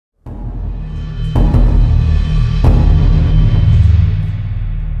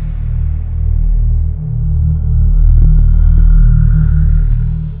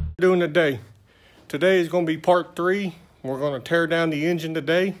today. Today is going to be part 3. We're going to tear down the engine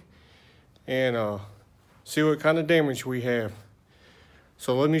today and see what kind of damage we have.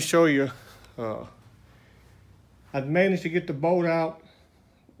 So let me show you. I've managed to get the bolt out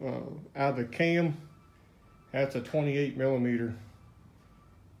of the cam. That's a 28 millimeter.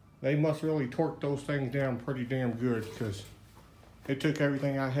 They must really torque those things down pretty damn good, because it took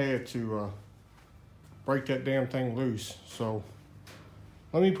everything I had to break that damn thing loose. So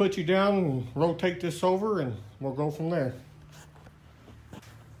let me put you down and rotate this over and we'll go from there.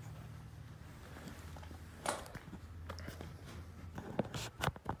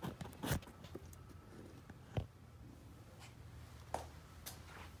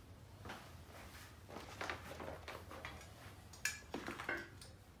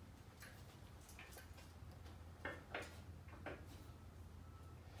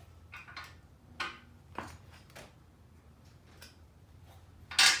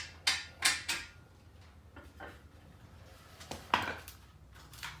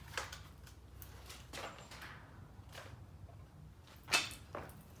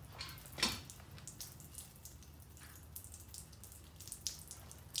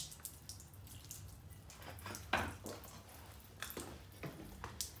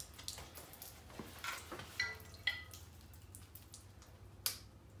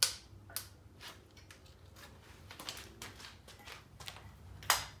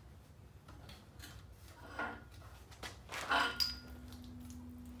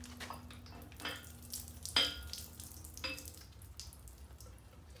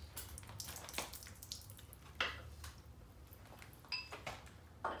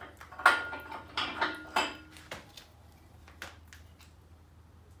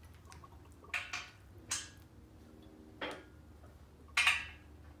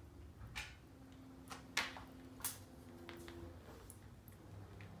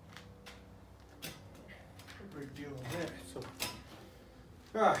 Big deal on that. So,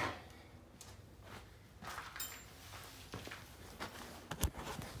 all right.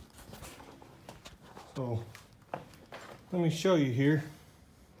 So, let me show you here.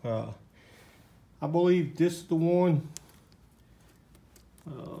 I believe this is the one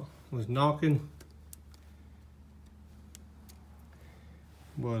was knocking,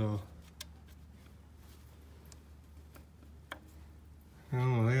 but I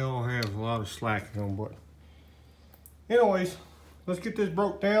don't know, they all have a lot of slack in them, but anyways, let's get this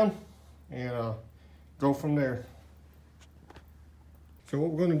broke down and go from there. So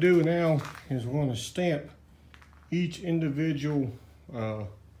what we're going to do now is we're going to stamp each individual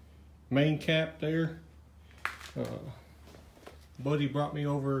main cap there. Buddy brought me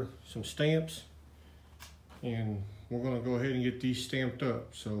over some stamps and we're going to go ahead and get these stamped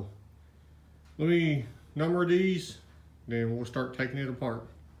up. So let me number these, then we'll start taking it apart.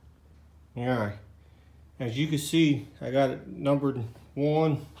 All right. As you can see, I got it numbered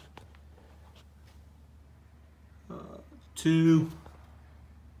 1, 2,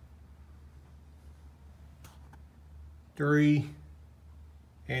 3,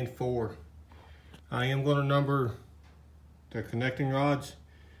 and 4. I am going to number the connecting rods.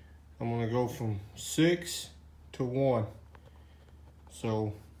 I'm going to go from 6 to 1.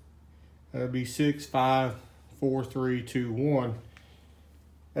 So that'll be 6, 5, 4, 3, 2, 1.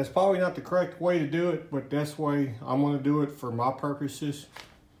 That's probably not the correct way to do it, but that's the way I'm going to do it for my purposes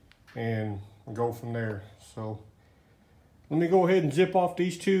and go from there. So let me go ahead and zip off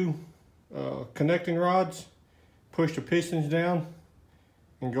these two connecting rods, push the pistons down,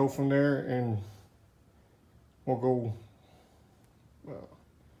 and go from there, and we'll go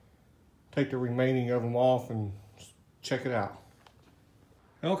take the remaining of them off and check it out.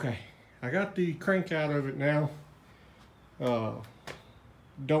 Okay, I got the crank out of it now.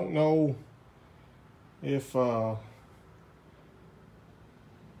 Don't know if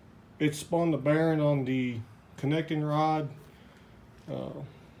it spun the bearing on the connecting rod.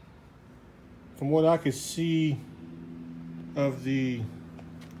 From what I could see of the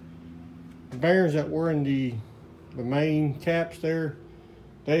bearings that were in the main caps there,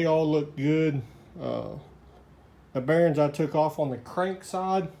 they all look good. The bearings I took off on the crank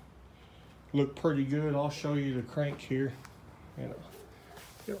side look pretty good. I'll show you the crank here.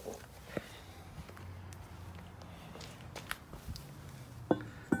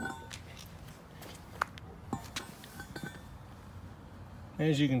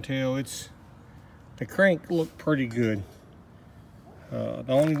 As you can tell, the crank looked pretty good. The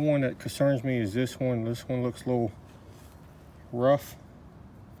only one that concerns me is this one. This one looks a little rough.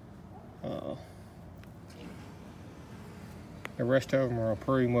 The rest of them are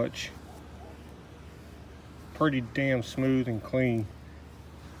pretty damn smooth and clean.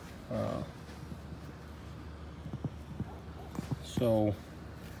 So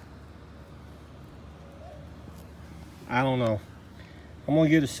I don't know. I'm gonna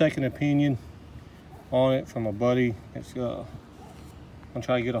get a second opinion on it from a buddy. It's I'm gonna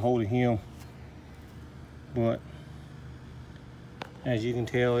try to get a hold of him, but as you can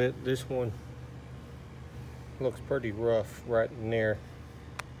tell, this one looks pretty rough right in there.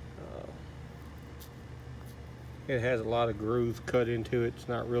 It has a lot of grooves cut into it. It's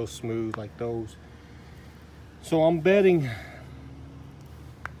not real smooth like those. So I'm betting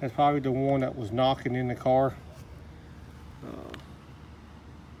that's probably the one that was knocking in the car.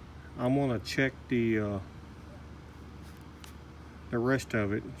 I'm gonna check the rest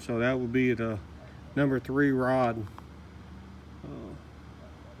of it. So that would be the number 3 rod.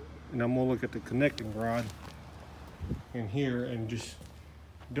 And I'm gonna look at the connecting rod in here and just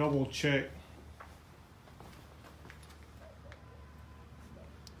double check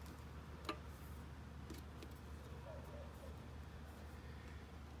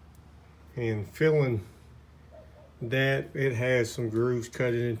and feeling that it has some grooves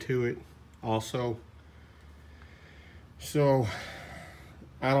cut into it also. So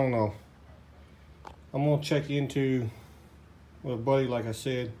I don't know. I'm gonna check into with a buddy, like I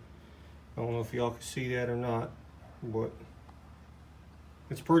said. I don't know if y'all can see that or not, but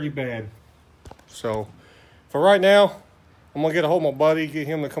it's pretty bad. So for right now, I'm gonna get a hold of my buddy, get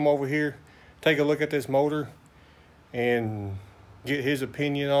him to come over here, take a look at this motor and get his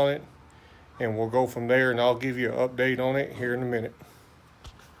opinion on it, and we'll go from there, and I'll give you an update on it here in a minute.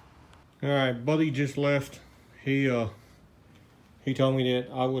 All right, buddy just left. He told me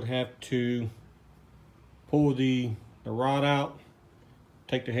that I would have to pull the rod out,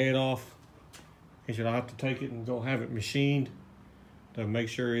 take the head off. He said I have to take it and go have it machined to make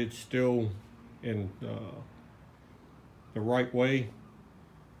sure it's still in the right way.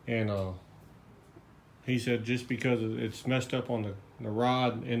 And he said just because it's messed up on the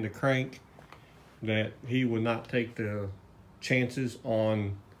rod and the crank, that he would not take the chances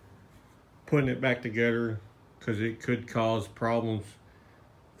on putting it back together because it could cause problems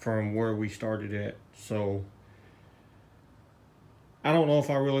from where we started at. So I don't know if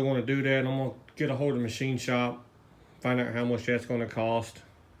I really want to do that. I'm gonna get a hold of the machine shop, find out how much that's gonna cost.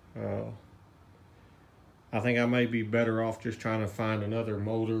 I think I may be better off just trying to find another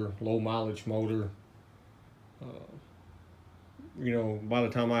motor, low mileage motor. You know, by the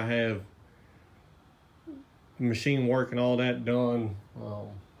time I have machine work and all that done,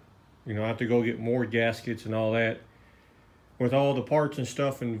 you know, I have to go get more gaskets and all that. With all the parts and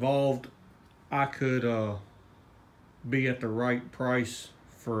stuff involved, I could be at the right price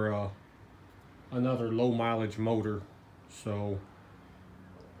for another low mileage motor. So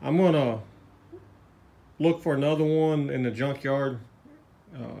I'm gonna look for another one in the junkyard,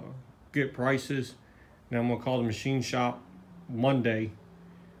 get prices. Now I'm gonna call the machine shop Monday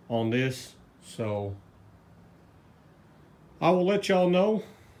on this. So I will let y'all know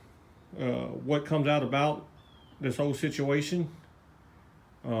what comes out about this whole situation.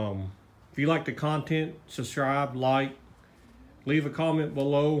 If you like the content, subscribe, like, leave a comment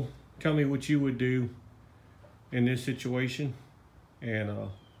below. Tell me what you would do in this situation. And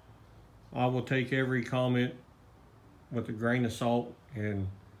I will take every comment with a grain of salt and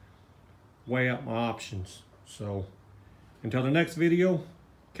weigh out my options. So until the next video,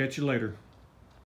 catch you later.